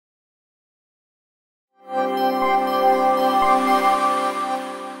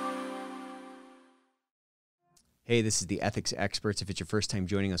Hey, this is the Ethics Experts. If it's your first time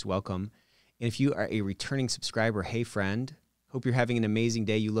joining us, welcome. And if you are a returning subscriber, hey friend, hope you're having an amazing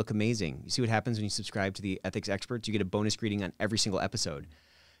day. You look amazing. You see what happens when you subscribe to the Ethics Experts? You get a bonus greeting on every single episode.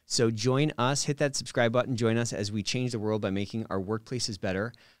 So join us, hit that subscribe button, join us as we change the world by making our workplaces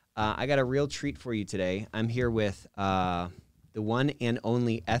better. I got a real treat for you today. I'm here with the one and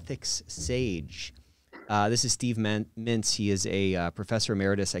only ethics sage. This is Steve Mintz. He is a professor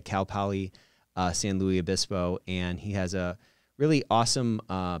emeritus at Cal Poly San Luis Obispo, and he has a really awesome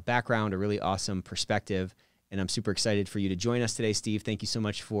background, a really awesome perspective, and I'm super excited for you to join us today, Steve. Thank you so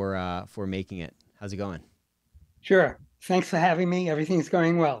much for making it. How's it going? Sure. Thanks for having me. Everything's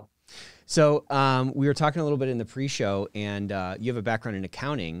going well. So we were talking a little bit in the pre-show, and you have a background in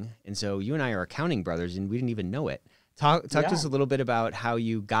accounting, and so you and I are accounting brothers, and we didn't even know it. Talk to us a little bit about how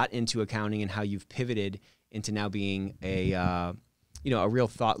you got into accounting and how you've pivoted into now being a real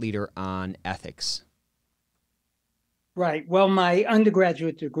thought leader on ethics. Right. Well, my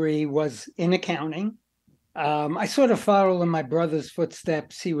undergraduate degree was in accounting. I sort of followed in my brother's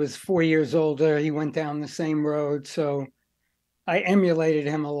footsteps. He was 4 years older. He went down the same road, so I emulated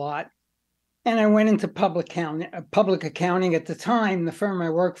him a lot. And I went into public accounting. At the time, the firm I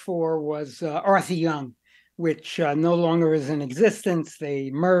worked for was Arthur Young, which no longer is in existence.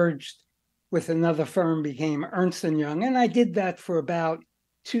 They merged with another firm, became Ernst & Young. And I did that for about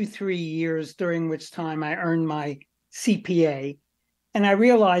 2-3 years, during which time I earned my CPA. And I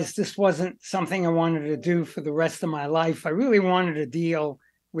realized this wasn't something I wanted to do for the rest of my life. I really wanted to deal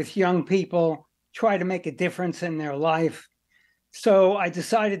with young people, try to make a difference in their life. So I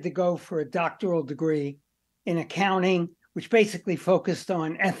decided to go for a doctoral degree in accounting, which basically focused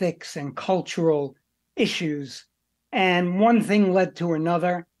on ethics and cultural issues. And one thing led to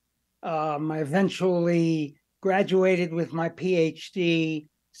another. I eventually graduated with my PhD,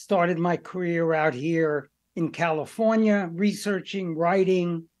 started my career out here in California, researching,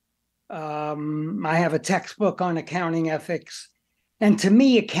 writing. I have a textbook on accounting ethics. And to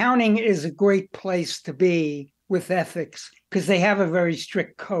me, accounting is a great place to be with ethics because they have a very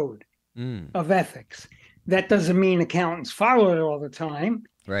strict code of ethics. That doesn't mean accountants follow it all the time,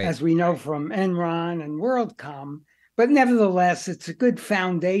 right, as we know from Enron and WorldCom. But nevertheless, it's a good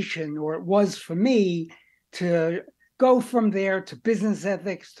foundation, or it was for me, to go from there to business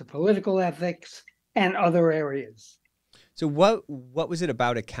ethics, to political ethics, and other areas. So what was it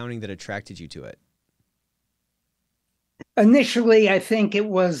about accounting that attracted you to it? Initially, I think it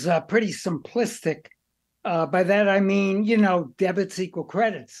was pretty simplistic. By that, I mean, debits equal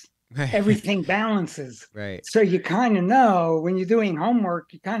credits. Right. Everything balances. Right. So you kind of know, when you're doing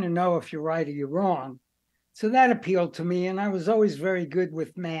homework, you kind of know if you're right or you're wrong. So that appealed to me. And I was always very good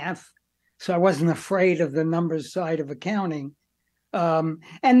with math. So I wasn't afraid of the numbers side of accounting. And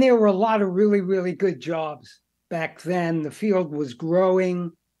there were a lot of really, really good jobs back then. The field was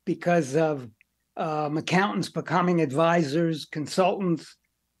growing because of accountants becoming advisors, consultants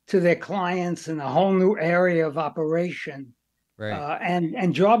to their clients in a whole new area of operation. Right.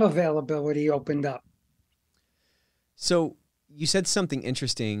 And job availability opened up. So you said something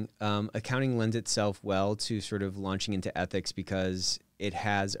interesting. Accounting lends itself well to sort of launching into ethics because it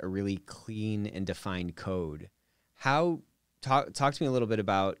has a really clean and defined code. Talk to me a little bit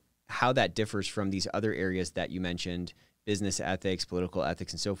about how that differs from these other areas that you mentioned, business ethics, political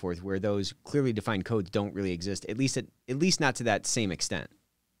ethics, and so forth, where those clearly defined codes don't really exist, at least not to that same extent.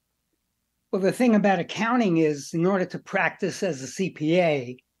 Well, the thing about accounting is, in order to practice as a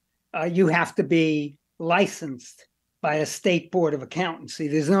CPA, you have to be licensed by a state board of accountancy.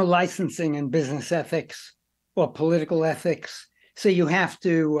 There's no licensing in business ethics or political ethics. So you have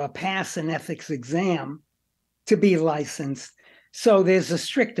to pass an ethics exam to be licensed. So there's a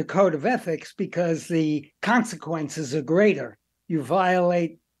stricter code of ethics because the consequences are greater. You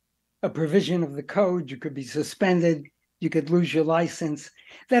violate a provision of the code, you could be suspended, you could lose your license.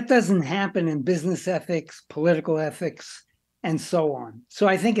 That doesn't happen in business ethics, political ethics, and so on. So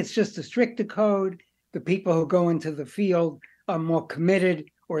I think it's just a stricter code. The people who go into the field are more committed,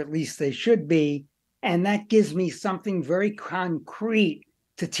 or at least they should be. And that gives me something very concrete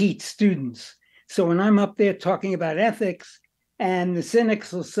to teach students. So when I'm up there talking about ethics, and the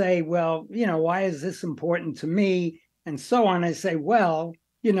cynics will say, well, why is this important to me? And so on. I say, well,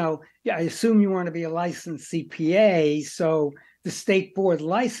 I assume you want to be a licensed CPA, so the state board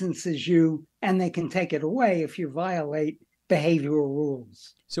licenses you, and they can take it away if you violate behavioral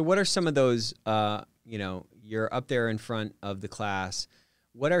rules. So what are some of those, you're up there in front of the class.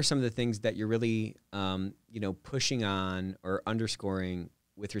 What are some of the things that you're really, pushing on or underscoring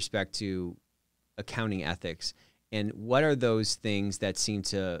with respect to accounting ethics, and what are those things that seem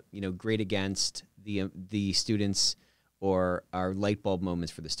to, grate against the students, or are light bulb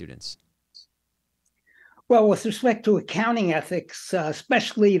moments for the students? Well, with respect to accounting ethics,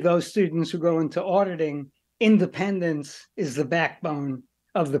 especially those students who go into auditing, independence is the backbone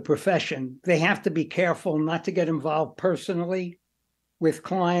of the profession. They have to be careful not to get involved personally with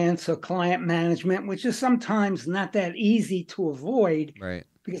clients or client management, which is sometimes not that easy to avoid, Right.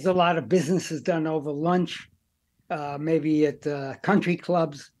 because a lot of business is done over lunch, maybe at country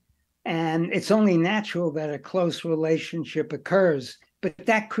clubs. And it's only natural that a close relationship occurs, but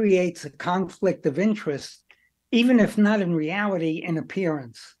that creates a conflict of interest, even if not in reality, in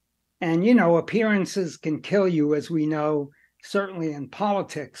appearance. And, appearances can kill you, as we know, certainly in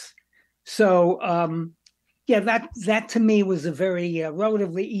politics. So, that to me was a very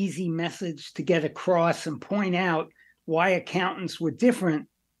relatively easy message to get across and point out why accountants were different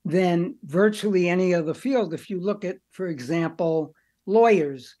than virtually any other field. If you look at, for example,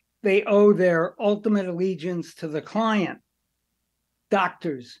 lawyers, they owe their ultimate allegiance to the client,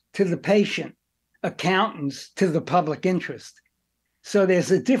 doctors to the patient, accountants to the public interest. So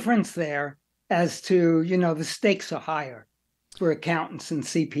there's a difference there as to, the stakes are higher for accountants and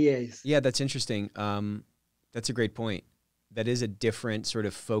CPAs. Yeah, that's interesting. That's a great point. That is a different sort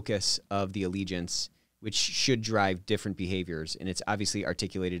of focus of the allegiance, which should drive different behaviors. And it's obviously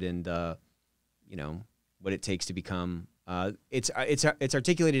articulated in the, what it takes to become, it's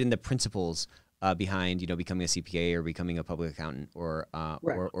articulated in the principles behind, becoming a CPA or becoming a public accountant or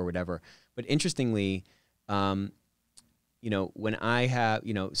whatever. But interestingly, when I have,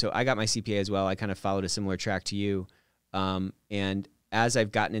 so I got my CPA as well. I kind of followed a similar track to you. And as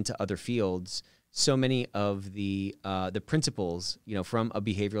I've gotten into other fields, so many of the principles, from a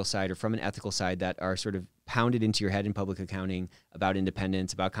behavioral side or from an ethical side that are sort of pounded into your head in public accounting about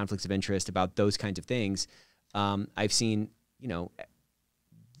independence, about conflicts of interest, about those kinds of things, I've seen,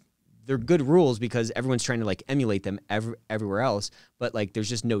 they're good rules because everyone's trying to like emulate them everywhere else, but like there's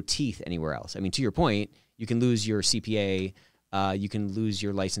just no teeth anywhere else. I mean, to your point, you can lose your CPA, you can lose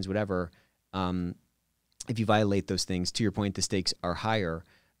your license, whatever. If you violate those things, to your point, the stakes are higher.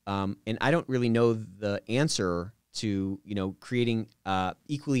 And I don't really know the answer to, creating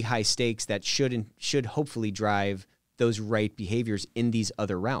equally high stakes that should hopefully drive those right behaviors in these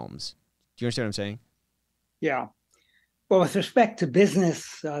other realms. Do you understand what I'm saying? Yeah. Well, with respect to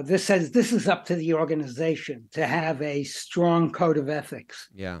business, this is up to the organization to have a strong code of ethics.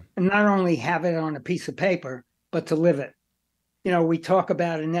 Yeah. And not only have it on a piece of paper, but to live it. We talk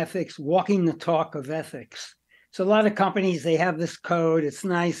about in ethics, walking the talk of ethics. So a lot of companies, they have this code. It's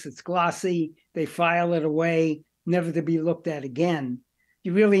nice. It's glossy. They file it away, never to be looked at again.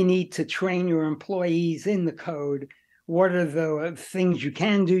 You really need to train your employees in the code. What are the things you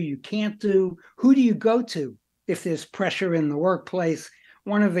can do, you can't do? Who do you go to if there's pressure in the workplace?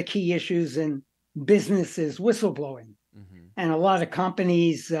 One of the key issues in business is whistleblowing. Mm-hmm. And a lot of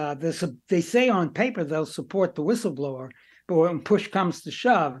companies, they say on paper they'll support the whistleblower, but when push comes to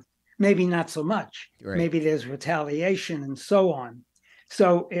shove, maybe not so much. Right. Maybe there's retaliation and so on.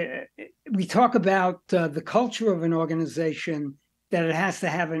 So we talk about the culture of an organization, that it has to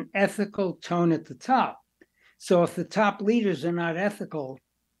have an ethical tone at the top. So if the top leaders are not ethical,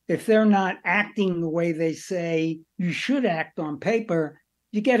 if they're not acting the way they say you should act on paper,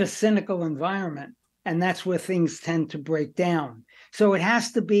 you get a cynical environment. And that's where things tend to break down. So it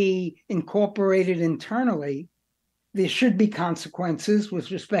has to be incorporated internally. There should be consequences with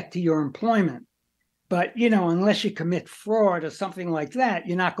respect to your employment. But, unless you commit fraud or something like that,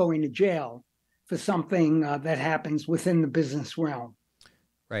 you're not going to jail for something that happens within the business realm.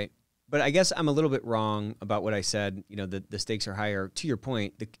 Right. But I guess I'm a little bit wrong about what I said, the stakes are higher. To your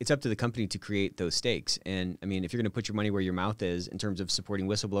point, it's up to the company to create those stakes. And I mean, if you're going to put your money where your mouth is in terms of supporting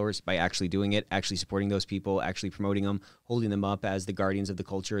whistleblowers by actually doing it, actually supporting those people, actually promoting them, holding them up as the guardians of the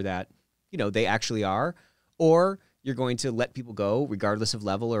culture that, they actually are, or you're going to let people go regardless of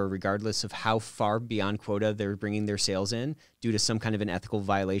level or regardless of how far beyond quota they're bringing their sales in due to some kind of an ethical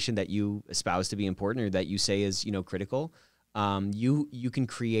violation that you espouse to be important or that you say is, critical. You can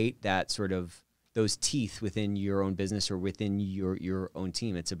create that sort of those teeth within your own business or within your own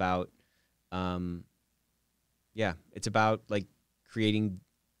team. It's about, it's about like creating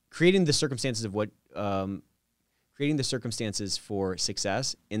the circumstances of creating the circumstances for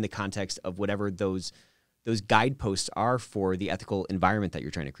success in the context of whatever those guideposts are for the ethical environment that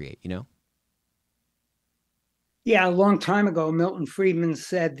you're trying to create, Yeah, a long time ago, Milton Friedman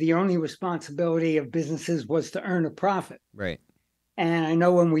said the only responsibility of businesses was to earn a profit. Right. And I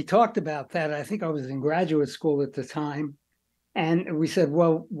know when we talked about that, I think I was in graduate school at the time, And we said,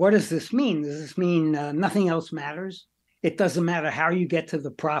 well, what does this mean? Does this mean nothing else matters? It doesn't matter how you get to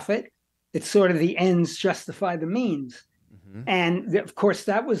the profit. It's sort of the ends justify the means. Mm-hmm. And of course,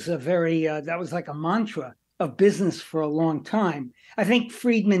 that was a very, that was like a mantra of business for a long time. I think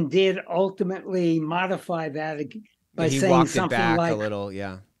Friedman did ultimately modify that Yeah, by he saying walked it something back a like, little.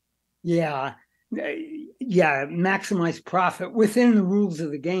 Yeah. yeah, yeah, maximize profit within the rules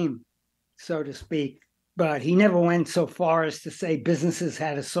of the game, so to speak. But he never went so far as to say businesses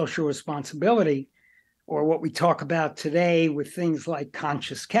had a social responsibility, or what we talk about today with things like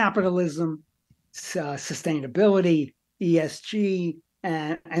conscious capitalism, sustainability, ESG,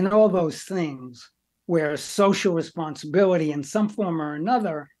 and all those things, where social responsibility in some form or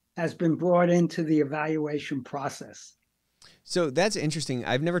another has been brought into the evaluation process. So that's interesting.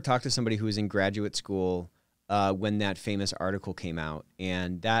 I've never talked to somebody who was in graduate school when that famous article came out,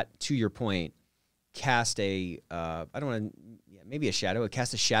 and that, to your point, cast a I don't want to, yeah, maybe a shadow. It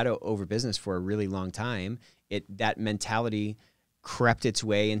cast a shadow over business for a really long time. That mentality crept its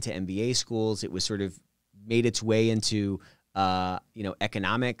way into MBA schools. It was sort of made its way into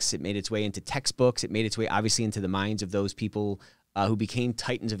economics. It made its way into textbooks. It made its way obviously into the minds of those people who became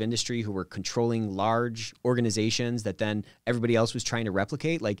titans of industry, who were controlling large organizations that then everybody else was trying to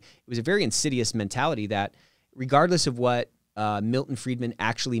replicate. Like, it was a very insidious mentality that, regardless of what Milton Friedman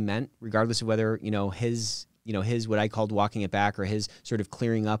actually meant, regardless of whether his what I called walking it back, or his sort of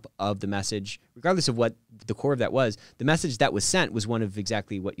clearing up of the message, regardless of what the core of that was, the message that was sent was one of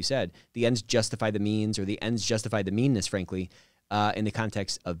exactly what you said: the ends justify the means, or the ends justify the meanness, frankly, in the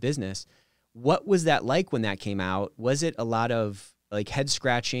context of business. What was that like when that came out? Was it a lot of like head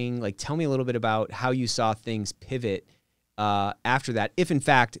scratching? Like, tell me a little bit about how you saw things pivot after that, if in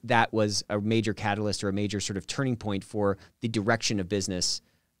fact that was a major catalyst or a major sort of turning point for the direction of business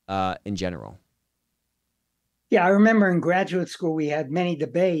in general. Yeah, I remember in graduate school, we had many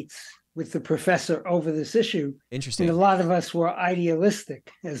debates with the professor over this issue. And a Interesting. lot of us were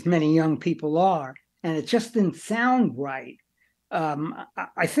idealistic, as many young people are, and it just didn't sound right.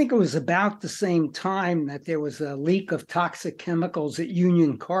 I think it was about the same time that there was a leak of toxic chemicals at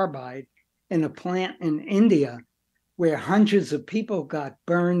Union Carbide in a plant in India, where hundreds of people got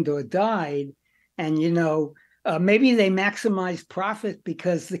burned or died. And, maybe they maximized profit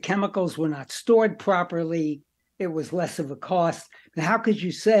because the chemicals were not stored properly. It was less of a cost. But how could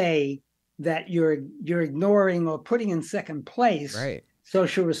you say that you're ignoring or putting in second place Right.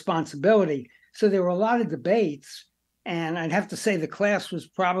 social responsibility? So there were a lot of debates, and I'd have to say the class was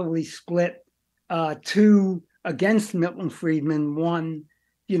probably split two against Milton Friedman, one,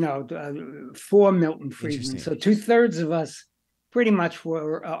 for Milton Friedman. Interesting. So 2/3 of us pretty much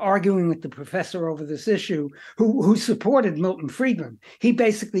were arguing with the professor over this issue, who supported Milton Friedman. He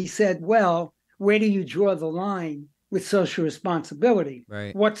basically said, well, where do you draw the line with social responsibility?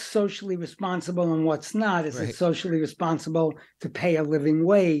 Right. What's socially responsible and what's not? Is it Right. socially responsible to pay a living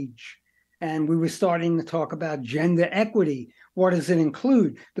wage? And we were starting to talk about gender equity. What does it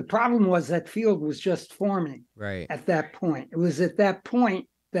include? The problem was that field was just forming Right. at that point. It was at that point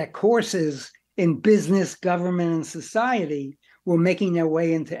that courses in business, government, and society were making their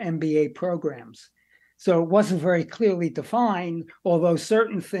way into MBA programs. So it wasn't very clearly defined, although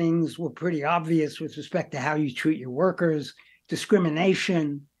certain things were pretty obvious with respect to how you treat your workers,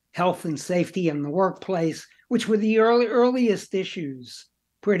 discrimination, health and safety in the workplace, which were the earliest issues,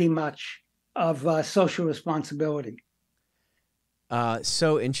 pretty much, of social responsibility.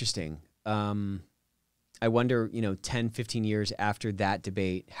 So interesting. I wonder, 10, 15 years after that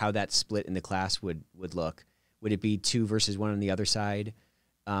debate, how that split in the class would look. Would it be 2 versus 1 on the other side?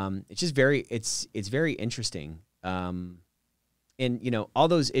 It's just it's very interesting. And all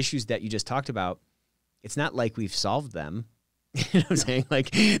those issues that you just talked about, it's not like we've solved them. You know what I'm saying?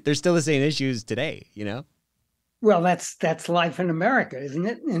 Like, they're still the same issues today, Well, that's life in America, isn't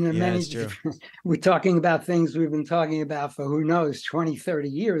it? And Yeah, that's true. we're talking about things we've been talking about for who knows, 20, 30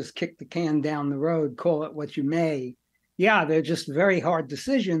 years, kick the can down the road, call it what you may. Yeah, they're just very hard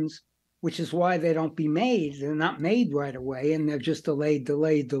decisions, which is why they don't be made. They're not made right away, and they're just delayed,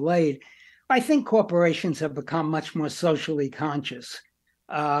 delayed, delayed. I think corporations have become much more socially conscious.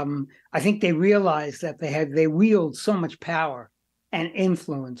 I think they realize that they wield so much power and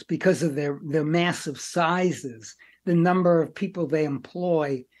influence because of their massive sizes, the number of people they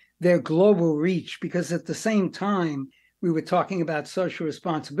employ, their global reach. Because at the same time we were talking about social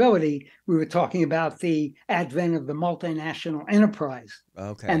responsibility, we were talking about the advent of the multinational enterprise and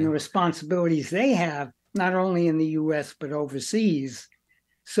Okay. the responsibilities they have, not only in the US, but overseas.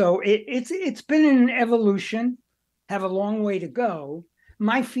 So it's been an evolution, have a long way to go.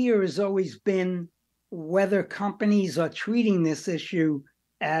 My fear has always been whether companies are treating this issue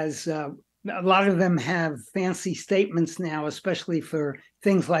as a lot of them have fancy statements now, especially for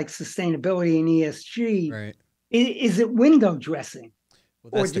things like sustainability and ESG. Right. Is it window dressing,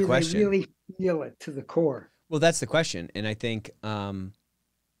 Well, or that's the do they question. really feel it to the core? Well, that's the question. And I think,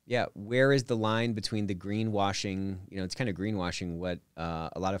 yeah, where is the line between the greenwashing? It's kind of greenwashing what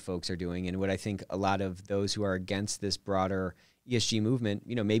a lot of folks are doing, and what I think a lot of those who are against this broader ESG movement,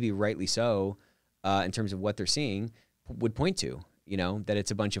 maybe rightly so, in terms of what they're seeing, would point to, that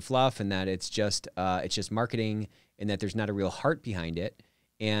it's a bunch of fluff and that it's just marketing and that there's not a real heart behind it.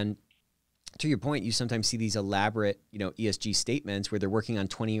 And to your point, you sometimes see these elaborate, ESG statements where they're working on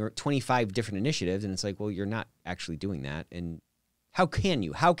 20 or 25 different initiatives. And it's like, well, you're not actually doing that. And how can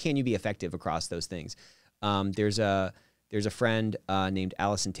you be effective across those things? There's a friend named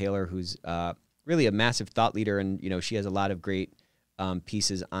Allison Taylor, who's really a massive thought leader. And, she has a lot of great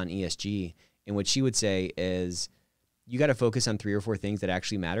pieces on ESG. And what she would say is, you got to focus on 3 or 4 things that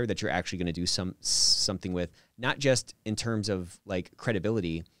actually matter, that you're actually going to do something with, not just in terms of like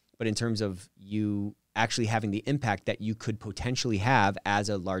credibility, but in terms of you actually having the impact that you could potentially have as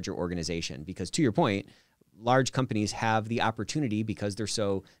a larger organization. Because to your point, large companies have the opportunity, because they're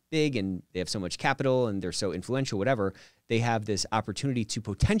so big and they have so much capital and they're so influential, whatever, they have this opportunity to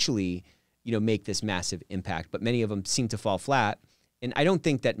potentially, make this massive impact. But many of them seem to fall flat. And I don't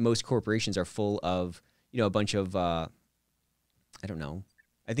think that most corporations are full of, a bunch of, I don't know.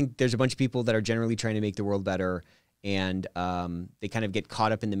 I think there's a bunch of people that are generally trying to make the world better, and they kind of get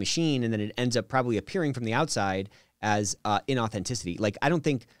caught up in the machine, and then it ends up probably appearing from the outside as inauthenticity. Like, I don't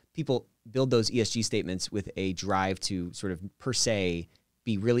think people build those ESG statements with a drive to sort of per se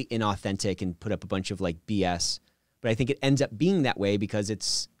be really inauthentic and put up a bunch of like BS. But I think it ends up being that way because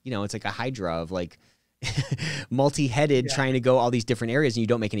it's, it's like a hydra of like multi-headed trying to go all these different areas, and you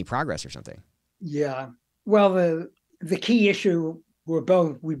don't make any progress or something. Yeah. Well, the key issue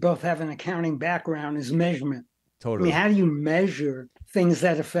we both have an accounting background is measurement. Totally. I mean, how do you measure things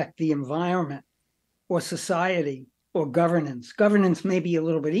that affect the environment or society or governance? Governance may be a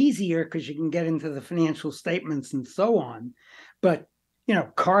little bit easier because you can get into the financial statements and so on. But,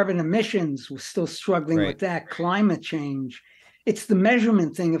 carbon emissions, we're still struggling with that. Climate change. It's the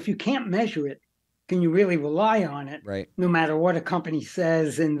measurement thing. If you can't measure it, can you really rely on it? Right. No matter what a company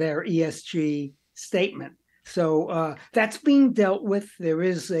says in their ESG statement. So that's being dealt with. There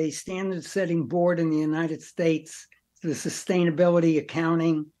is a standard setting board in the United States, the Sustainability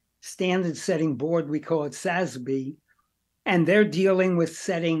Accounting Standard Setting Board, we call it SASB, and they're dealing with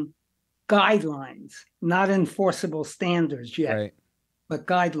setting guidelines, not enforceable standards yet, but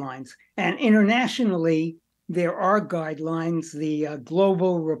guidelines. And internationally, there are guidelines. The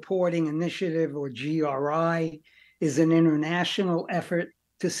Global Reporting Initiative, or GRI, is an international effort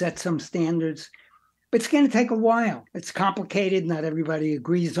to set some standards. But it's going to take a while. It's complicated. Not everybody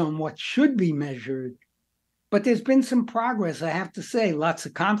agrees on what should be measured. But there's been some progress, I have to say. Lots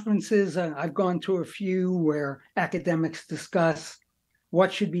of conferences. I've gone to a few where academics discuss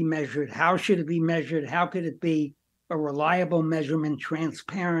what should be measured, how should it be measured, how could it be a reliable measurement,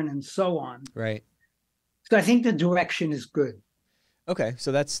 transparent, and so on. Right. So I think the direction is good. Okay,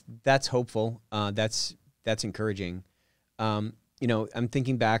 so that's hopeful. That's encouraging. I'm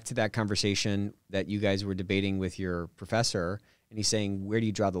thinking back to that conversation that you guys were debating with your professor, and he's saying, where do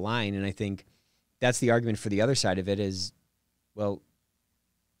you draw the line? And I think that's the argument for the other side of it is, well,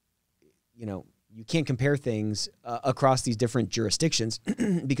 you can't compare things across these different jurisdictions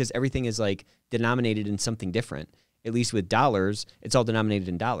because everything is like denominated in something different. At least with dollars, it's all denominated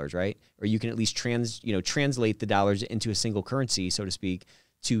in dollars, right? Or you can at least translate the dollars into a single currency, so to speak,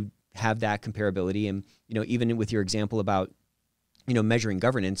 to have that comparability. And, even with your example about, measuring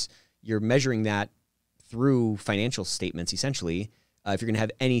governance, you're measuring that through financial statements, essentially, if you're going to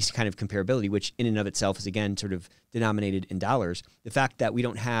have any kind of comparability, which in and of itself is, again, sort of denominated in dollars. The fact that we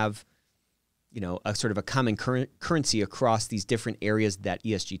don't have, a sort of a common currency across these different areas that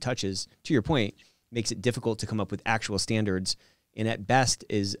ESG touches, to your point, makes it difficult to come up with actual standards. And at best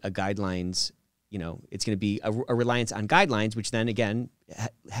is a guidelines, it's going to be a reliance on guidelines, which then, again,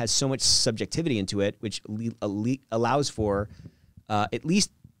 has so much subjectivity into it, which allows for at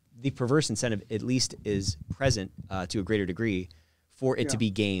least the perverse incentive at least is present to a greater degree for it to be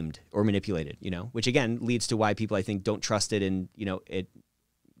gamed or manipulated, which again leads to why people, I think, don't trust it, and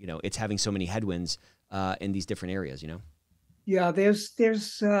it's having so many headwinds in these different areas. Yeah,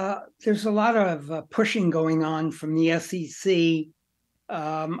 there's a lot of pushing going on from the SEC,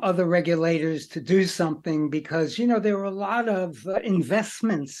 other regulators to do something because there are a lot of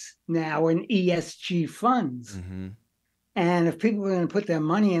investments now in ESG funds. Mm-hmm. And if people are going to put their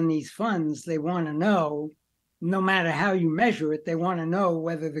money in these funds, they want to know, no matter how you measure it, they want to know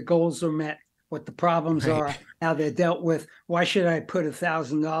whether the goals are met, what the problems Right. are, how they're dealt with. Why should I put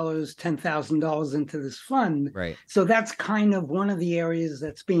 $1,000, $10,000 into this fund? Right. So that's kind of one of the areas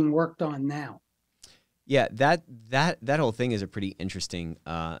that's being worked on now. Yeah, that whole thing is a pretty interesting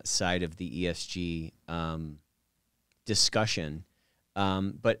side of the ESG discussion.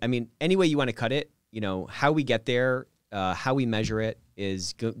 But I mean, any way you want to cut it, how we get there, how we measure it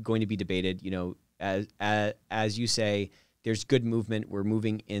is going to be debated. As you say, there's good movement. We're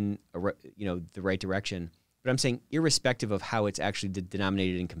moving in the right direction. But I'm saying, irrespective of how it's actually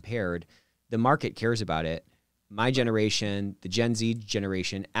denominated and compared, the market cares about it. My generation, the Gen Z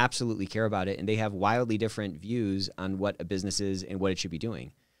generation, absolutely care about it, and they have wildly different views on what a business is and what it should be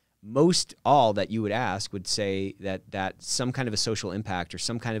doing. Most all that you would ask would say that some kind of a social impact or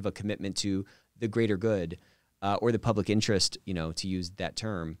some kind of a commitment to the greater good or the public interest, to use that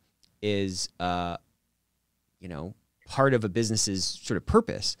term, is part of a business's sort of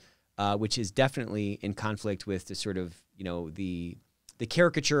purpose, which is definitely in conflict with the sort of the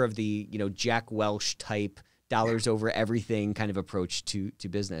caricature of the Jack Welch type dollars over everything kind of approach to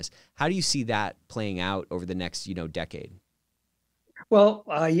business. How do you see that playing out over the next decade? Well,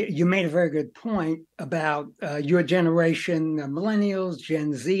 you made a very good point about your generation, millennials,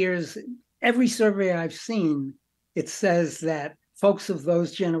 Gen Zers. Every survey I've seen, it says that folks of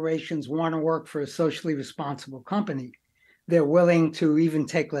those generations want to work for a socially responsible company. They're willing to even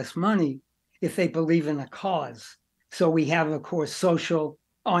take less money if they believe in a cause. So we have, of course, social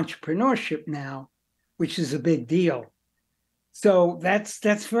entrepreneurship now, which is a big deal. So that's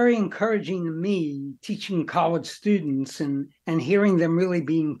very encouraging to me, teaching college students and hearing them really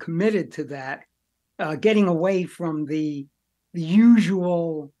being committed to that, getting away from the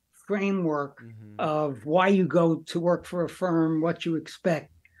usual framework of why you go to work for a firm, what you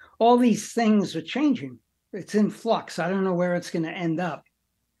expect. All these things are changing. It's in flux. I don't know where it's going to end up.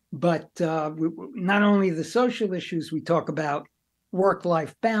 But not only the social issues we talk about,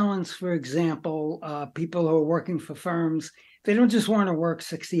 work-life balance, for example, people who are working for firms, they don't just want to work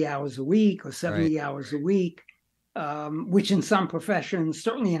 60 hours a week or 70 hours a week, which in some professions,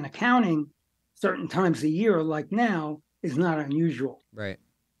 certainly in accounting, certain times a year, like now, is not unusual. Right.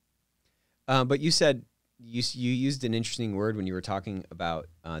 But you said you used an interesting word when you were talking about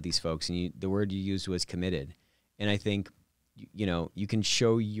these folks, and the word you used was committed. And I think you can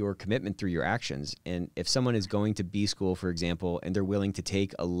show your commitment through your actions. And if someone is going to B school, for example, and they're willing to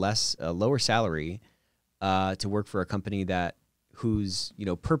take a lower salary to work for a company whose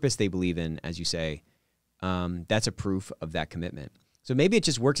purpose they believe in, as you say, that's a proof of that commitment. So maybe it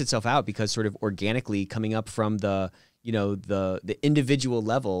just works itself out because sort of organically coming up from the individual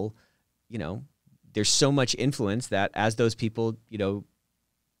level, there's so much influence that as those people,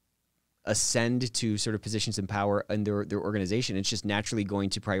 ascend to sort of positions in power in their organization, it's just naturally going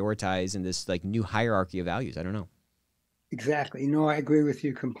to prioritize in this like new hierarchy of values. I don't know. Exactly. No, I agree with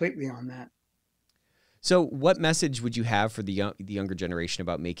you completely on that. So what message would you have for the younger generation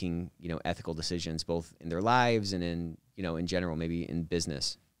about making, ethical decisions, both in their lives and in, in general, maybe in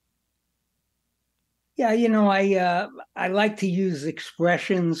business? Yeah, I like to use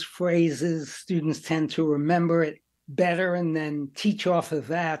expressions, phrases. Students tend to remember it better and then teach off of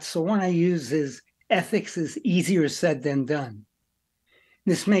that. So one I use is ethics is easier said than done.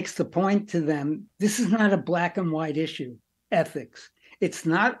 This makes the point to them. This is not a black and white issue, ethics. It's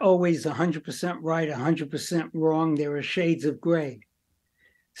not always 100% right, 100% wrong. There are shades of gray.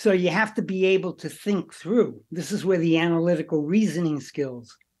 So you have to be able to think through. This is where the analytical reasoning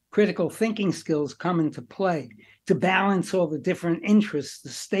skills, critical thinking skills come into play to balance all the different interests, the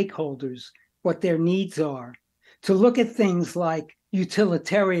stakeholders, what their needs are, to look at things like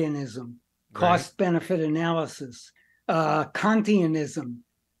utilitarianism, cost-benefit analysis, Kantianism,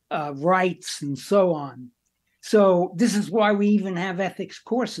 rights, and so on. So this is why we even have ethics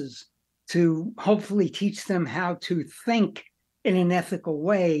courses to hopefully teach them how to think in an ethical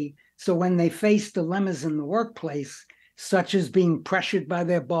way. So when they face dilemmas in the workplace, such as being pressured by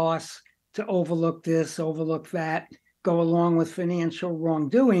their boss to overlook this, overlook that, go along with financial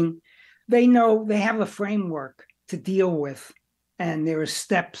wrongdoing, they know they have a framework to deal with. And there are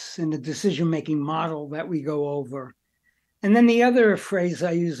steps in the decision-making model that we go over. And then the other phrase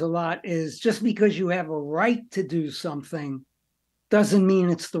I use a lot is just because you have a right to do something doesn't mean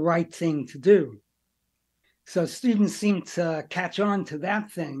it's the right thing to do. So students seem to catch on to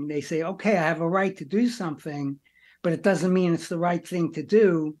that thing. They say, okay, I have a right to do something, but it doesn't mean it's the right thing to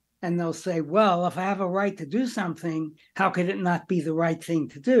do. And they'll say, well, if I have a right to do something, how could it not be the right thing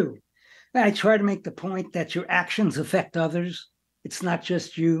to do? I try to make the point that your actions affect others. It's not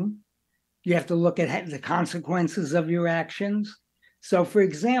just you. You have to look at the consequences of your actions. So, for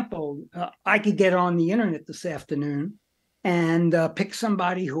example, I could get on the internet this afternoon and pick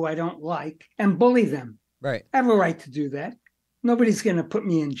somebody who I don't like and bully them. Right. I have a right to do that. Nobody's going to put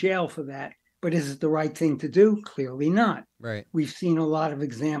me in jail for that. But is it the right thing to do? Clearly not. Right. We've seen a lot of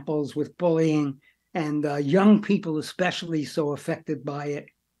examples with bullying, and young people especially so affected by it,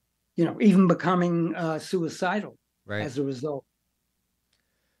 even becoming suicidal as a result.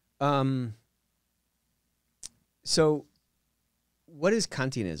 So what is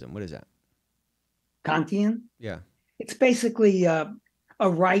Kantianism? What is that? Kantian? Yeah. It's basically a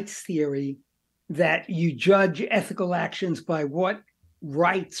rights theory that you judge ethical actions by what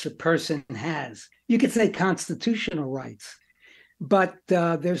rights a person has. You could say constitutional rights, but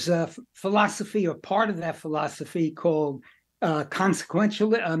there's a philosophy or part of that philosophy called not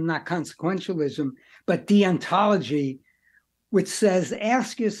consequentialism, but deontology, which says,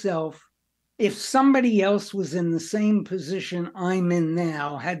 ask yourself, if somebody else was in the same position I'm in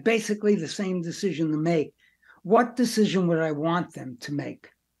now, had basically the same decision to make, what decision would I want them to make?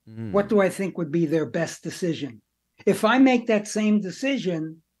 What do I think would be their best decision? If I make that same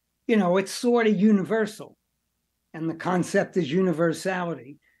decision, it's sort of universal. And the concept is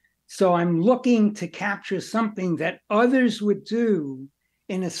universality. So I'm looking to capture something that others would do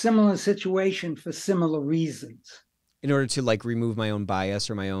in a similar situation for similar reasons. In order to remove my own bias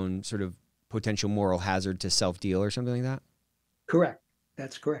or my own sort of potential moral hazard to self-deal or something like that? Correct.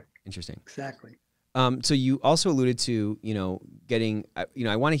 That's correct. Interesting. Exactly. So you also alluded to, getting,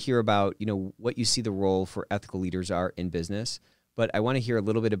 I want to hear about, what you see the role for ethical leaders are in business, but I want to hear a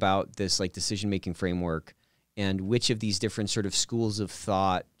little bit about this decision-making framework and which of these different sort of schools of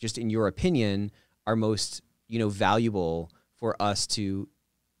thought, just in your opinion, are most, valuable for us to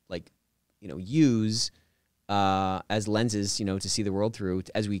use as lenses, to see the world through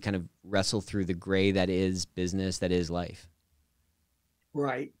as we kind of wrestle through the gray that is business, that is life.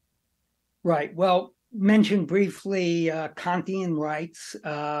 Right. Right. Well, mentioned briefly Kantian rights,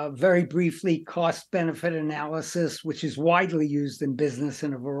 very briefly cost-benefit analysis, which is widely used in business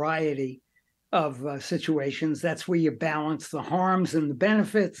in a variety of situations. That's where you balance the harms and the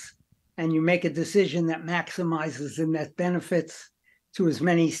benefits, and you make a decision that maximizes the net benefits to as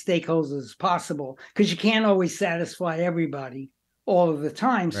many stakeholders as possible, because you can't always satisfy everybody all of the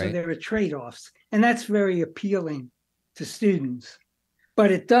time. So there are trade-offs, and that's very appealing to students. But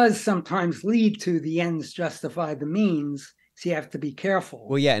it does sometimes lead to the ends justify the means. So you have to be careful.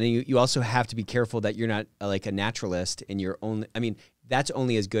 Well, yeah. And you also have to be careful that you're not like a naturalist in your own. I mean, that's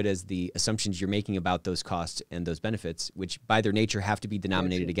only as good as the assumptions you're making about those costs and those benefits, which by their nature have to be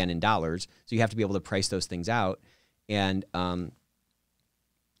denominated again in dollars. So you have to be able to price those things out. And,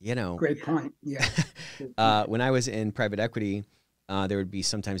 Great point. Yeah. When I was in private equity, there would be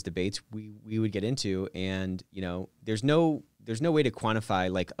sometimes debates we would get into, and there's no way to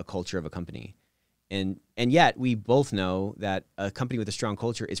quantify a culture of a company, and yet we both know that a company with a strong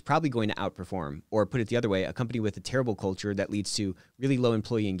culture is probably going to outperform. Or put it the other way, a company with a terrible culture that leads to really low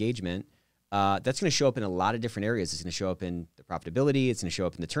employee engagement, that's going to show up in a lot of different areas. It's going to show up in the profitability. It's going to show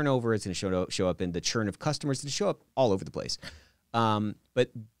up in the turnover. It's going to show up in the churn of customers. It's going to show up all over the place. But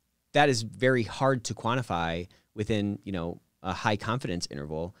that is very hard to quantify within a high confidence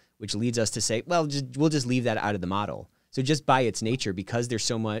interval, which leads us to say, well, we'll just leave that out of the model. So just by its nature, because there's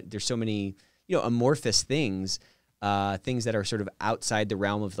so many amorphous things that are sort of outside the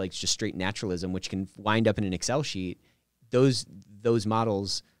realm of just straight naturalism, which can wind up in an Excel sheet. Those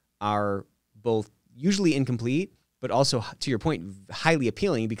models are both usually incomplete, but also, to your point, highly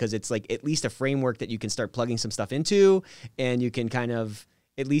appealing, because it's at least a framework that you can start plugging some stuff into, and you can kind of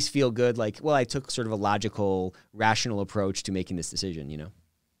at least feel good, well, I took sort of a logical, rational approach to making this decision,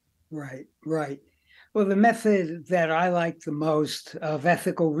 Right. Well, the method that I like the most of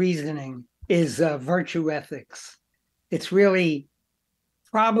ethical reasoning is virtue ethics. It's really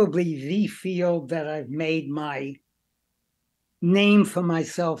probably the field that I've made my name for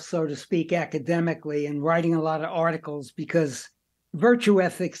myself, so to speak, academically, and writing a lot of articles, because virtue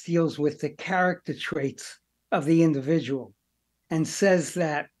ethics deals with the character traits of the individual and says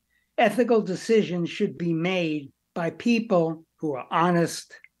that ethical decisions should be made by people who are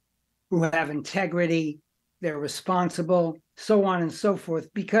honest, who have integrity, they're responsible, so on and so forth.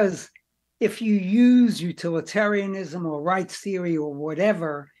 Because if you use utilitarianism or rights theory or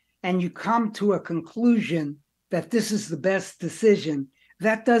whatever, and you come to a conclusion that this is the best decision,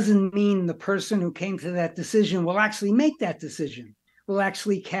 that doesn't mean the person who came to that decision will actually make that decision, will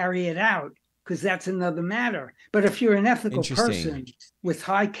actually carry it out. because that's another matter. But if you're an ethical person with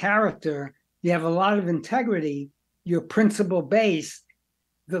high character, you have a lot of integrity, you're principle-based,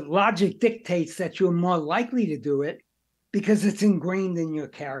 the logic dictates that you're more likely to do it because it's ingrained in your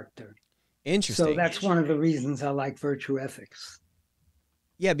character. Interesting. So that's one of the reasons I like virtue ethics.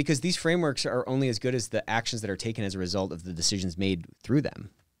 Yeah, because these frameworks are only as good as the actions that are taken as a result of the decisions made through them,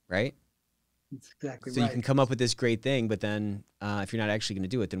 right? That's exactly so right. You can come up with this great thing, but then if you're not actually going to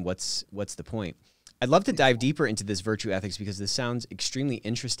do it, then what's the point? I'd love to dive deeper into this virtue ethics because this sounds extremely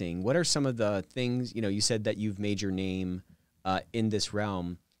interesting. What are some of the things, you said that you've made your name in this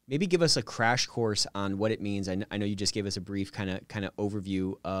realm. Maybe give us a crash course on what it means. I know you just gave us a brief kind of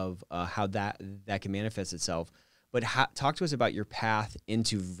overview of how that can manifest itself. But talk to us about your path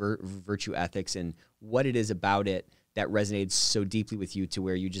into virtue ethics and what it is about it that resonated so deeply with you to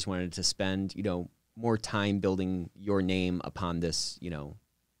where you just wanted to spend, more time building your name upon this,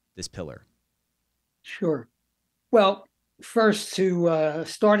 this pillar. Sure. Well, first to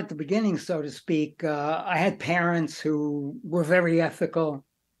start at the beginning, so to speak, I had parents who were very ethical.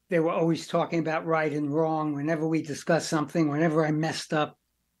 They were always talking about right and wrong. Whenever we discussed something, whenever I messed up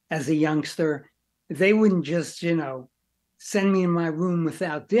as a youngster, they wouldn't just, send me in my room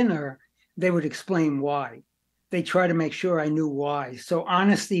without dinner. They would explain why. They try to make sure I knew why. So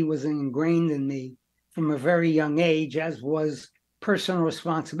honesty was ingrained in me from a very young age, as was personal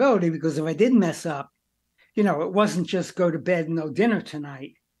responsibility, because if I did mess up, it wasn't just go to bed, no dinner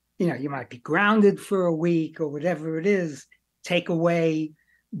tonight. You might be grounded for a week or whatever it is. Take away,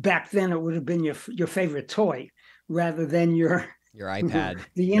 back then it would have been your favorite toy rather than your iPad,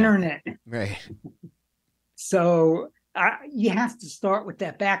 the internet. Right. So you have to start with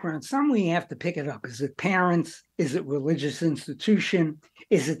that background. Somewhere you have to pick it up. Is it parents? Is it religious institution?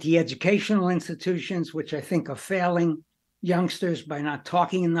 Is it the educational institutions, which I think are failing youngsters by not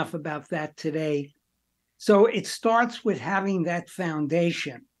talking enough about that today? So it starts with having that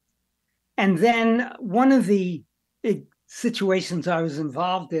foundation. And then one of the situations I was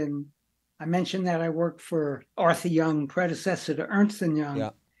involved in, I mentioned that I worked for Arthur Young, predecessor to Ernst & Young.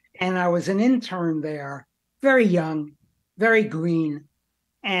 Yeah. And I was an intern there, very young, very green.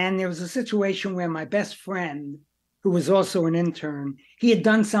 And there was a situation where my best friend, who was also an intern, he had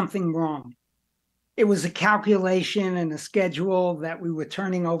done something wrong. It was a calculation and a schedule that we were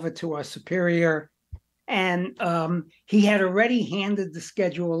turning over to our superior. And he had already handed the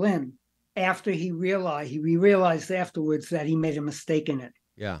schedule in after he realized afterwards that he made a mistake in it.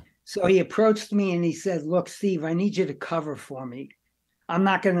 Yeah. So he approached me and he said, "Look, Steve, I need you to cover for me. I'm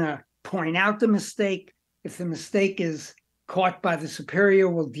not going to point out the mistake. If the mistake is caught by the superior,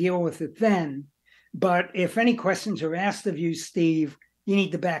 we'll deal with it then. But if any questions are asked of you, Steve, you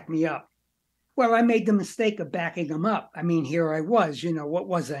need to back me up." Well, I made the mistake of backing him up. I mean, here I was, what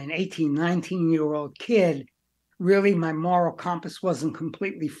was I, an 18, 19-year-old kid? Really, my moral compass wasn't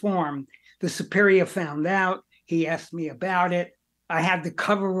completely formed. The superior found out. He asked me about it. I had to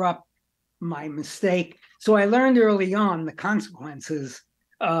cover up my mistake. So I learned early on the consequences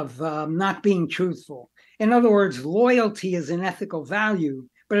of not being truthful. In other words, loyalty is an ethical value,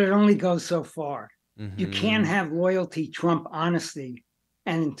 but it only goes so far. Mm-hmm. You can't have loyalty trump honesty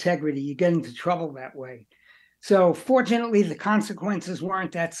and integrity. You get into trouble that way. So fortunately, the consequences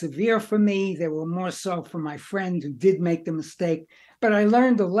weren't that severe for me. They were more so for my friend who did make the mistake. But I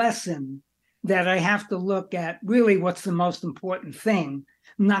learned a lesson that I have to look at really what's the most important thing,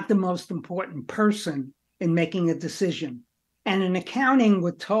 not the most important person in making a decision. And in accounting,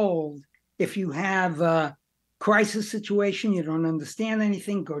 we're told if you have a crisis situation, you don't understand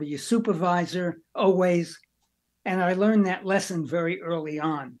anything, go to your supervisor always. And I learned that lesson very early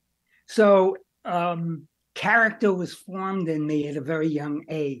on. So character was formed in me at a very young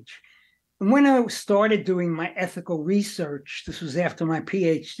age. And when I started doing my ethical research, this was after my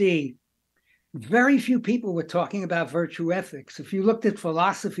PhD, very few people were talking about virtue ethics. If you looked at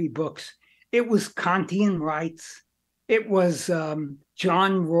philosophy books, it was Kantian rights. It was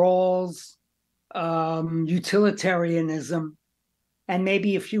John Rawls, utilitarianism, and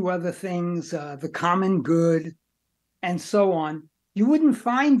maybe a few other things, the common good, and so on. You wouldn't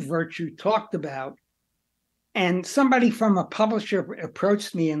find virtue talked about. And somebody from a publisher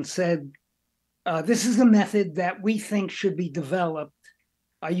approached me and said, this is a method that we think should be developed.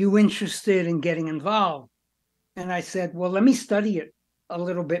 Are you interested in getting involved? And I said, well, let me study it a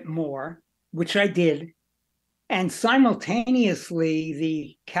little bit more, which I did. And simultaneously,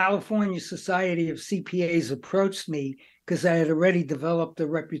 the California Society of CPAs approached me because I had already developed a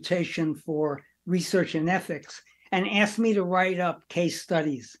reputation for research and ethics and asked me to write up case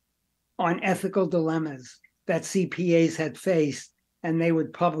studies on ethical dilemmas that CPAs had faced, and they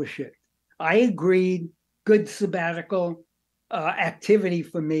would publish it. I agreed, good sabbatical activity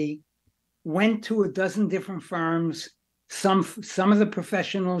for me. Went to a dozen different firms. Some of the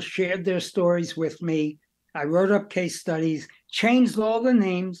professionals shared their stories with me. I wrote up case studies, changed all the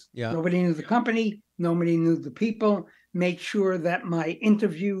names. Yeah. Nobody knew the company. Nobody knew the people. Made sure that my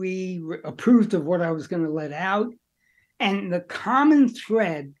interviewee approved of what I was going to let out. And the common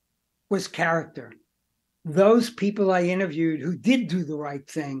thread was character. Those people I interviewed who did do the right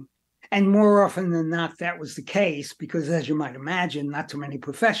thing, and more often than not, that was the case, because as you might imagine, not too many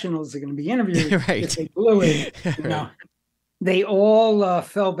professionals are going to be interviewed Right. if they blew it. Right. They all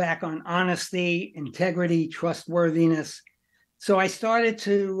fell back on honesty, integrity, trustworthiness. So I started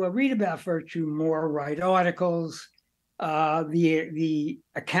to read about virtue more, write articles. The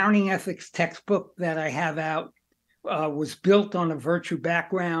accounting ethics textbook that I have out was built on a virtue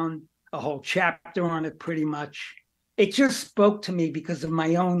background, a whole chapter on it pretty much. It just spoke to me because of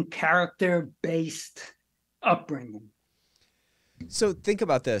my own character-based upbringing. So think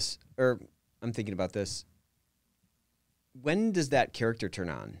about this, or I'm thinking about this. When does that character turn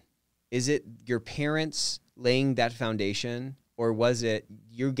on? Is it your parents laying that foundation, or was it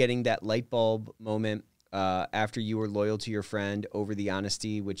you getting that light bulb moment after you were loyal to your friend over the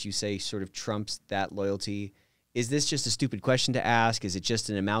honesty, which you say sort of trumps that loyalty? Is this just a stupid question to ask? Is it just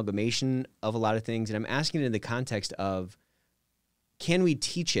an amalgamation of a lot of things? And I'm asking it in the context of, can we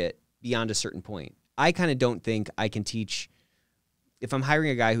teach it beyond a certain point? I kind of don't think I can teach. If I'm hiring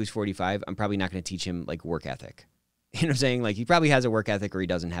a guy who's 45, I'm probably not going to teach him like work ethic. You know what I'm saying? Like, he probably has a work ethic or he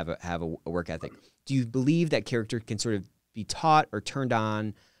doesn't have a work ethic. Do you believe that character can sort of be taught or turned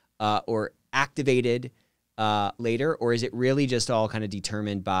on or activated later? Or is it really just all kind of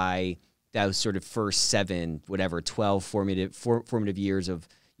determined by those sort of first 12 formative years of,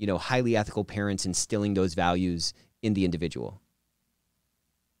 you know, highly ethical parents instilling those values in the individual?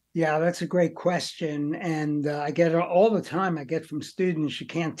 Yeah, that's a great question. And I get it all the time. I get from students, you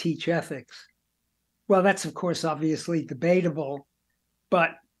can't teach ethics. Well, that's, of course, obviously debatable.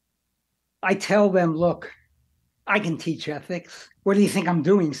 But I tell them, look, I can teach ethics. What do you think I'm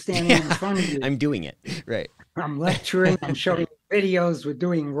doing standing in front of you? I'm doing it. Right. I'm lecturing. I'm showing videos. We're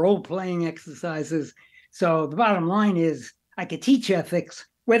doing role-playing exercises. So the bottom line is I could teach ethics.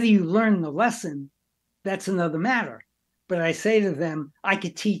 Whether you learn the lesson, that's another matter. But I say to them, I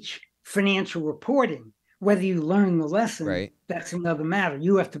could teach financial reporting. Whether you learn the lesson, right, that's another matter.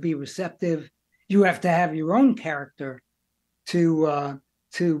 You have to be receptive. You have to have your own character to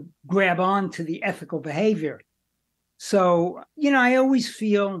grab on to the ethical behavior. So, you know, I always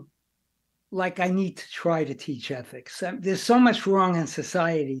feel like I need to try to teach ethics. There's so much wrong in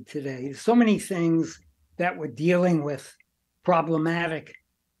society today. There's so many things that we're dealing with problematic.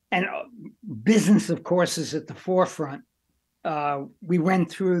 And business, of course, is at the forefront. We went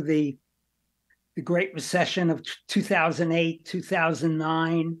through the Great Recession of 2008,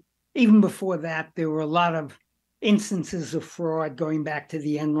 2009. Even before that, there were a lot of instances of fraud going back to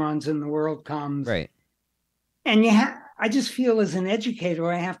the Enrons and the WorldComs. right. And I just feel as an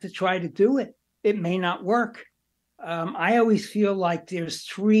educator, I have to try to do it. It may not work. I always feel like there's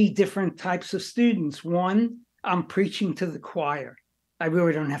three different types of students. One, I'm preaching to the choir. I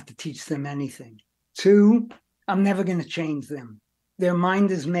really don't have to teach them anything. Two, I'm never going to change them. Their mind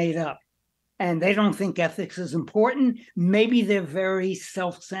is made up and they don't think ethics is important. Maybe they're very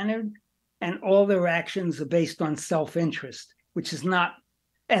self-centered and all their actions are based on self-interest, which is not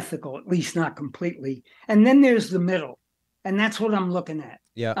ethical, at least not completely. And then there's the middle. And that's what I'm looking at.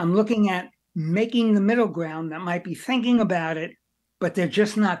 Yeah. I'm looking at making the middle ground that might be thinking about it, but they're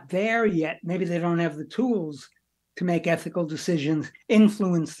just not there yet. Maybe they don't have the tools to make ethical decisions,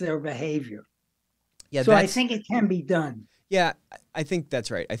 influence their behavior. Yeah, so I think it can be done. Yeah, I think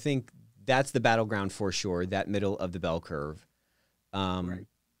that's right. I think that's the battleground for sure, that middle of the bell curve. Right.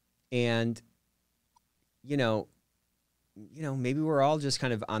 And, you know, maybe we're all just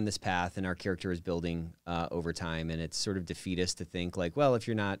kind of on this path and our character is building over time. And it's sort of defeatist to think like, well, if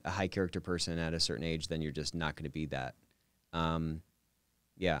you're not a high character person at a certain age, then you're just not going to be that.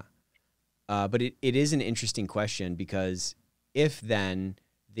 Yeah. But it is an interesting question, because if then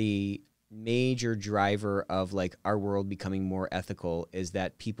the major driver of like our world becoming more ethical is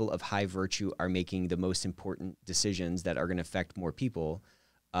that people of high virtue are making the most important decisions that are going to affect more people,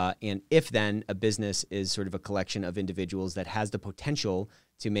 and if then a business is sort of a collection of individuals that has the potential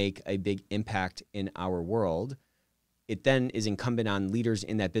to make a big impact in our world, it then is incumbent on leaders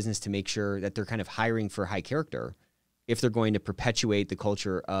in that business to make sure that they're kind of hiring for high character if they're going to perpetuate the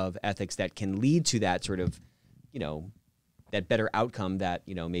culture of ethics that can lead to that sort of, that better outcome that,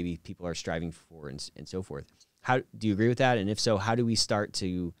 maybe people are striving for and so forth. How do you agree with that? And if so, how do we start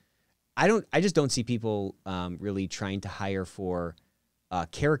to I just don't see people really trying to hire for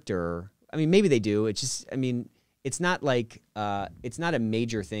character. I mean, maybe they do. It's just, I mean, it's not like it's not a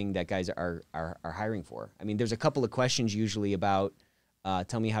major thing that guys are hiring for. I mean, there's a couple of questions usually about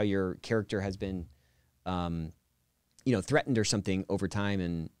tell me how your character has been, threatened or something over time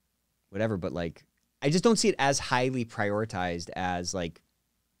and whatever. But like, I just don't see it as highly prioritized as like,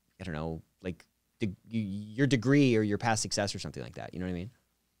 I don't know, like your degree or your past success or something like that. You know what I mean?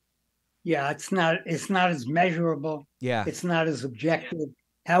 Yeah, it's not as measurable. Yeah. It's not as objective.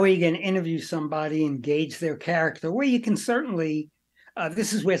 How are you going to interview somebody, engage their character? Well, you can certainly,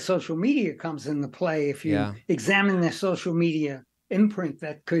 this is where social media comes into play. If you examine their social media imprint,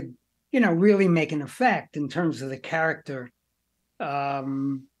 that could, really make an effect in terms of the character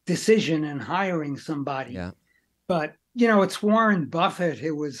decision in hiring somebody. Yeah. But, it's Warren Buffett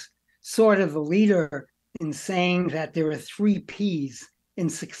who was sort of the leader in saying that there are 3 Ps in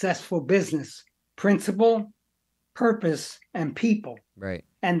successful business: principle, purpose, and people. Right.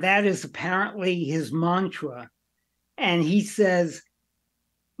 And that is apparently his mantra. And he says,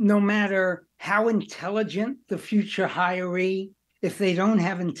 no matter how intelligent the future hiree, if they don't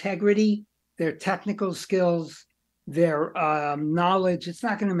have integrity, their technical skills, their knowledge, it's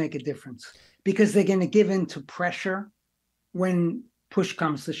not going to make a difference because they're going to give in to pressure when push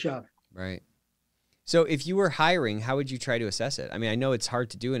comes to shove. Right. So if you were hiring, how would you try to assess it? I mean, I know it's hard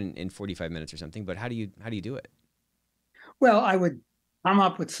to do it in 45 minutes or something, but how do you do it? Well, I would come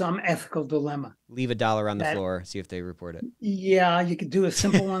up with some ethical dilemma. Leave $1 on the floor, see if they report it. Yeah, you could do a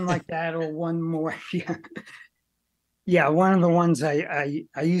simple one like that or one more. Yeah. Yeah, one of the ones I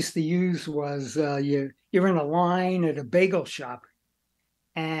used to use was you're in a line at a bagel shop,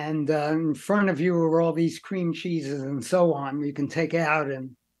 and in front of you are all these cream cheeses and so on. You can take out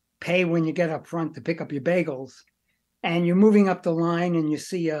and pay when you get up front to pick up your bagels. And you're moving up the line and you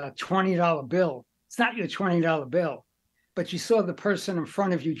see a $20 bill. It's not your $20 bill, but you saw the person in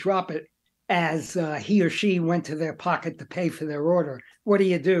front of you drop it as he or she went to their pocket to pay for their order. What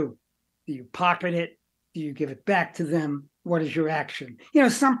do? Do you pocket it? Do you give it back to them? What is your action?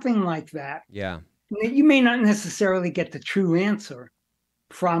 Something like that. Yeah. You may not necessarily get the true answer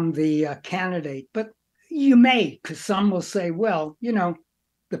from the candidate, but you may, because some will say, well,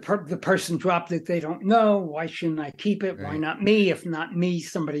 the person dropped it. They don't know. Why shouldn't I keep it? Right. Why not me? If not me,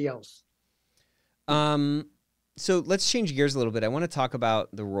 somebody else. So let's change gears a little bit. I want to talk about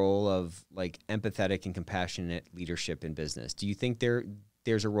the role of like empathetic and compassionate leadership in business. Do you think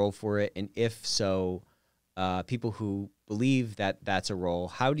there's a role for it? And if so, people who believe that that's a role,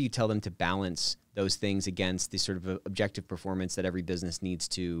 how do you tell them to balance those things against the sort of objective performance that every business needs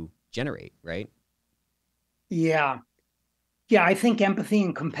to generate, right? Yeah. Yeah, I think empathy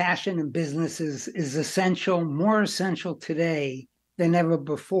and compassion in business is essential, more essential today than ever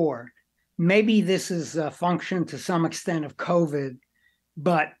before. Maybe this is a function to some extent of COVID,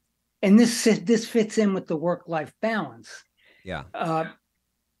 and this fits in with the work-life balance. Yeah.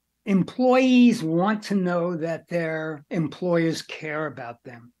 Employees want to know that their employers care about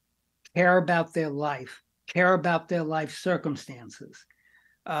them, care about their life, care about their life circumstances.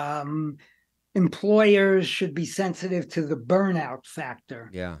 Employers should be sensitive to the burnout factor.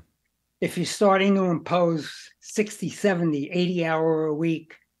 Yeah. If you're starting to impose 60, 70, 80-hour a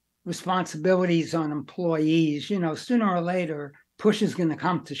week responsibilities on employees, sooner or later, push is going to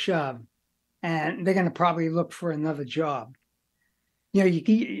come to shove, and they're going to probably look for another job.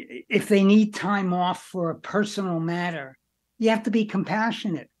 If they need time off for a personal matter, you have to be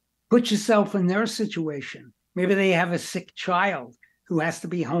compassionate. Put yourself in their situation. Maybe they have a sick child who has to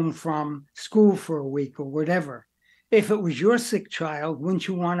be home from school for a week or whatever. If it was your sick child, wouldn't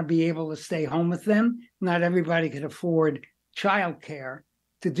you want to be able to stay home with them? Not everybody could afford childcare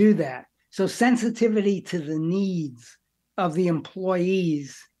to do that. So sensitivity to the needs of the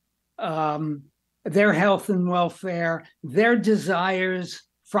employees, their health and welfare, their desires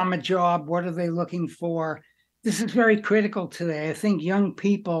from a job, what are they looking for? This is very critical today. I think young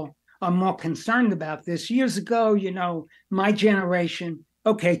people are more concerned about this. Years ago, my generation,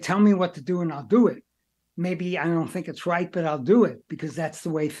 okay, tell me what to do and I'll do it. Maybe I don't think it's right, but I'll do it because that's the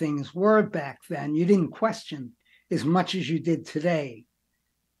way things were back then. You didn't question as much as you did today.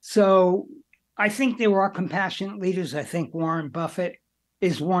 So I think there are compassionate leaders. I think Warren Buffett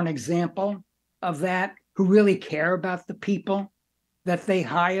is one example of that, who really care about the people that they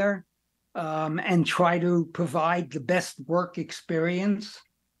hire and try to provide the best work experience,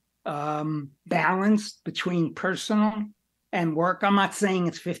 balanced between personal and work. I'm not saying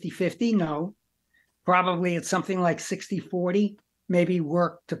it's 50-50, no. Probably it's something like 60-40, maybe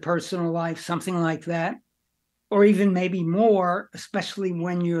work to personal life, something like that. or even maybe more, especially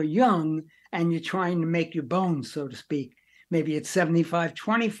when you're young and you're trying to make your bones, so to speak. Maybe it's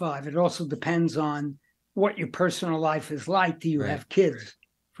 75-25. It also depends on what your personal life is like. Do you have kids,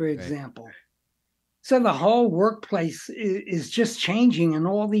 for example? So the whole workplace is just changing in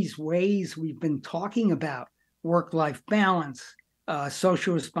all these ways we've been talking about: work-life balance,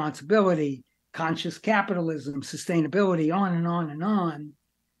 social responsibility, conscious capitalism, sustainability, on and on and on.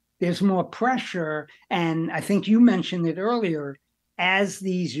 There's more pressure. And I think you mentioned it earlier, as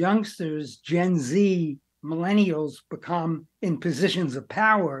these youngsters, Gen Z, millennials, become in positions of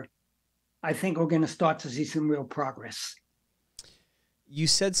power, I think we're going to start to see some real progress. You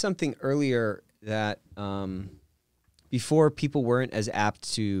said something earlier that before people weren't as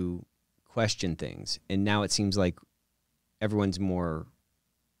apt to question things, and now it seems like everyone's more,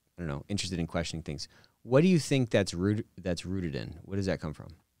 I don't know, interested in questioning things. What do you think that's rooted in? What does that come from?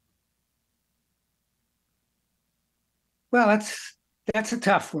 Well, that's a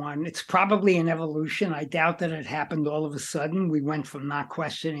tough one. It's probably an evolution. I doubt that it happened all of a sudden. We went from not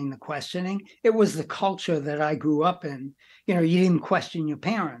questioning to questioning. It was the culture that I grew up in. You know, you didn't question your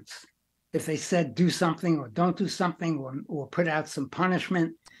parents. If they said do something or don't do something, or put out some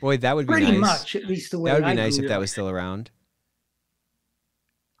punishment. Boy, that would be pretty nice. much, at least the way that would be I nice grew if that up. was still around.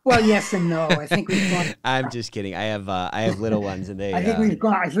 Well, yes and no. I think we've gone. I'm just kidding. I have little ones, and they. I think we've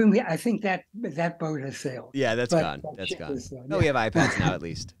gone. I think that boat has sailed. Yeah, that's gone. That's gone. Oh, we have iPads now, at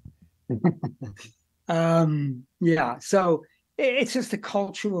least. Yeah. So it's just a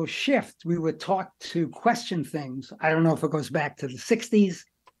cultural shift. We were taught to question things. I don't know if it goes back to the 60s,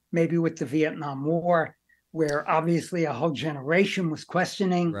 maybe with the Vietnam War, where obviously a whole generation was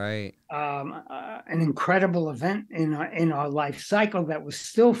questioning. Right. An incredible event in our life cycle that was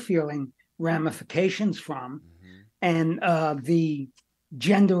still feeling ramifications from. And the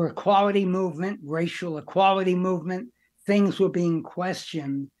gender equality movement, racial equality movement, things were being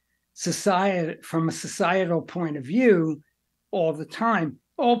questioned from a societal point of view all the time.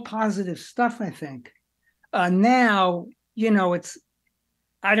 All positive stuff, I think. Now, you know,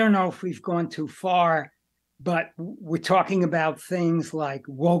 I don't know if we've gone too far, but we're talking about things like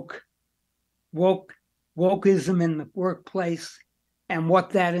wokeism in the workplace and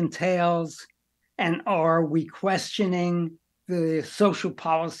what that entails. And are we questioning the social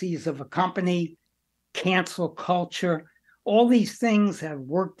policies of a company, cancel culture? All these things have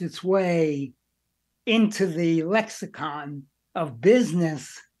worked its way into the lexicon of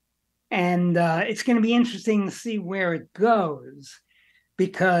business. And it's going to be interesting to see where it goes,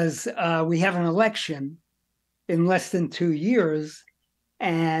 because we have an election in less than 2 years.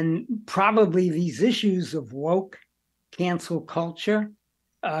 And probably these issues of woke, cancel culture,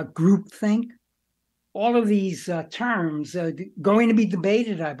 groupthink, all of these terms are going to be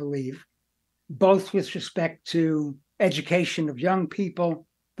debated, I believe, both with respect to education of young people,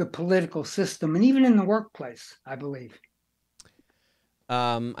 the political system, and even in the workplace, I believe.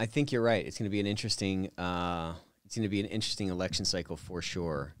 I think you're right. It's going to be an interesting. It's going to be an interesting election cycle for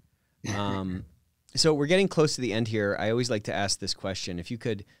sure. So we're getting close to the end here. I always like to ask this question: if you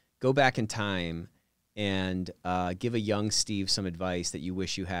could go back in time and give a young Steve some advice that you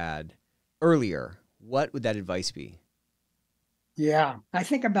wish you had earlier, what would that advice be? Yeah, I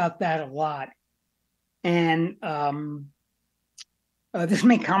think about that a lot. And this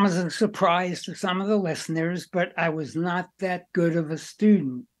may come as a surprise to some of the listeners, but I was not that good of a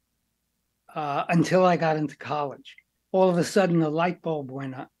student until I got into college. All of a sudden, the light bulb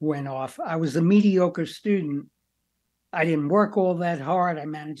went off. I was a mediocre student. I didn't work all that hard. I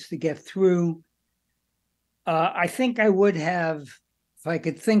managed to get through. I think I would have, if I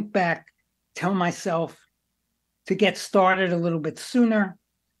could think back, tell myself to get started a little bit sooner.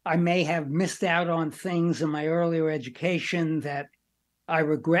 I may have missed out on things in my earlier education that I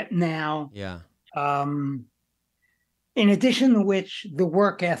regret now. Yeah. In addition to which, the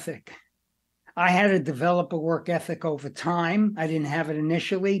work ethic. I had to develop a work ethic over time. I didn't have it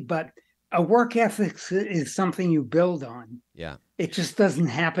initially, but a work ethic is something you build on. Yeah. It just doesn't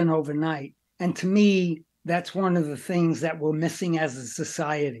happen overnight. And to me, that's one of the things that we're missing as a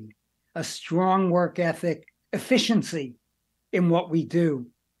society: a strong work ethic, efficiency in what we do.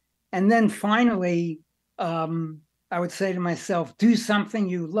 And then finally, I would say to myself, do something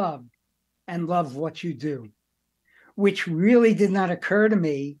you love and love what you do, which really did not occur to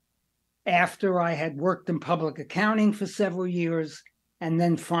me after I had worked in public accounting for several years and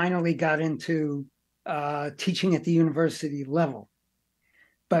then finally got into teaching at the university level.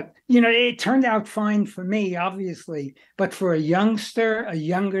 But, you know, it turned out fine for me, obviously. But for a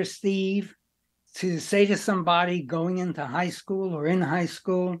younger Steve, to say to somebody going into high school or in high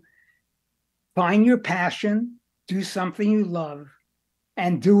school, find your passion, do something you love,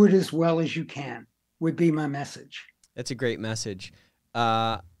 and do it as well as you can, would be my message. That's a great message.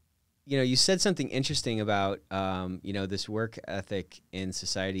 You said something interesting about, this work ethic in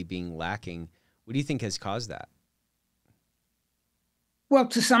society being lacking. What do you think has caused that? Well,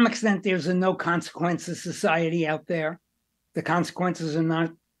 to some extent, there's a no consequences society out there. The consequences are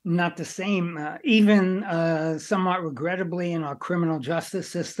not the same. Even somewhat regrettably in our criminal justice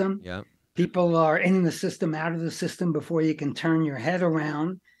system, Yeah. people are in the system, out of the system before you can turn your head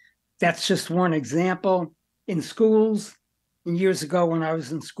around. That's just one example. In schools, years ago when I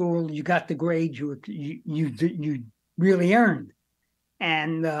was in school, you got the grade you really earned.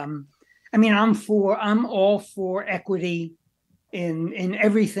 And I'm all for equity in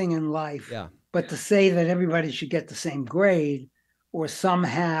everything in life. Yeah. But to say that everybody should get the same grade, or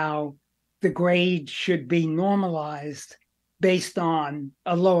somehow the grade should be normalized based on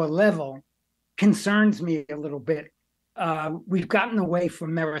a lower level, concerns me a little bit. We've gotten away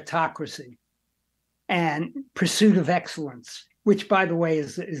from meritocracy and pursuit of excellence, which, by the way,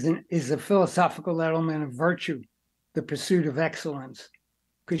 is a philosophical element of virtue, the pursuit of excellence,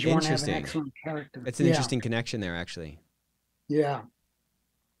 because you want to have an excellent character. It's an interesting connection there, actually. Yeah.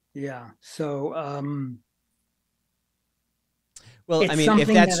 Yeah. So, well, I mean, if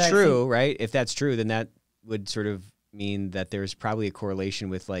that's true, right? If that's true, then that would sort of mean that there's probably a correlation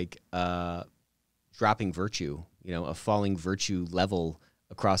with like dropping virtue, a falling virtue level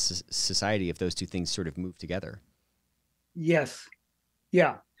across society if those two things sort of move together. Yes.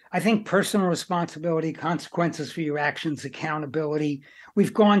 Yeah. I think personal responsibility, consequences for your actions, accountability,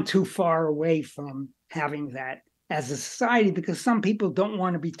 we've gone too far away from having that as a society, because some people don't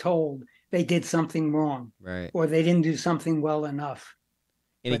want to be told they did something wrong, right, or they didn't do something well enough.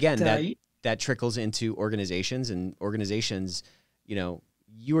 And again, that trickles into organizations, and organizations,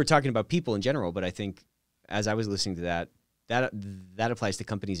 you were talking about people in general, but I think as I was listening to that applies to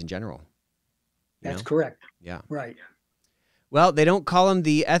companies in general. That's correct. Yeah. Right. Well, they don't call him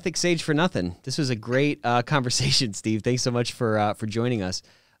the ethics sage for nothing. This was a great conversation, Steve. Thanks so much for joining us.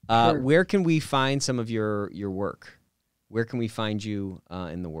 Sure. Where can we find some of your work? Where can we find you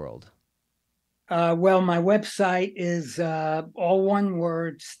in the world? Well, my website is all one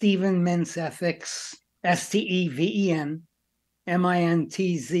word, Stephen Mintz Ethics, STEVEN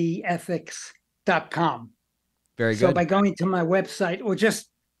MINTZ ethics.com. Very good. So by going to my website or just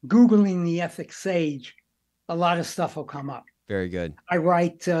Googling the ethics sage, a lot of stuff will come up. Very good. I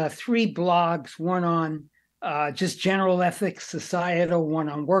write 3 blogs, one on just general ethics, societal, one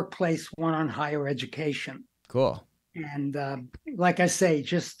on workplace, one on higher education. Cool. And like I say,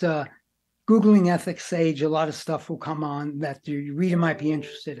 just Googling ethics sage, a lot of stuff will come on that your reader might be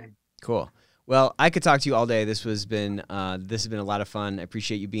interested in. Cool. Well, I could talk to you all day. This has been a lot of fun. I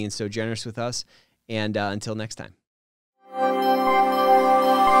appreciate you being so generous with us. And until next time.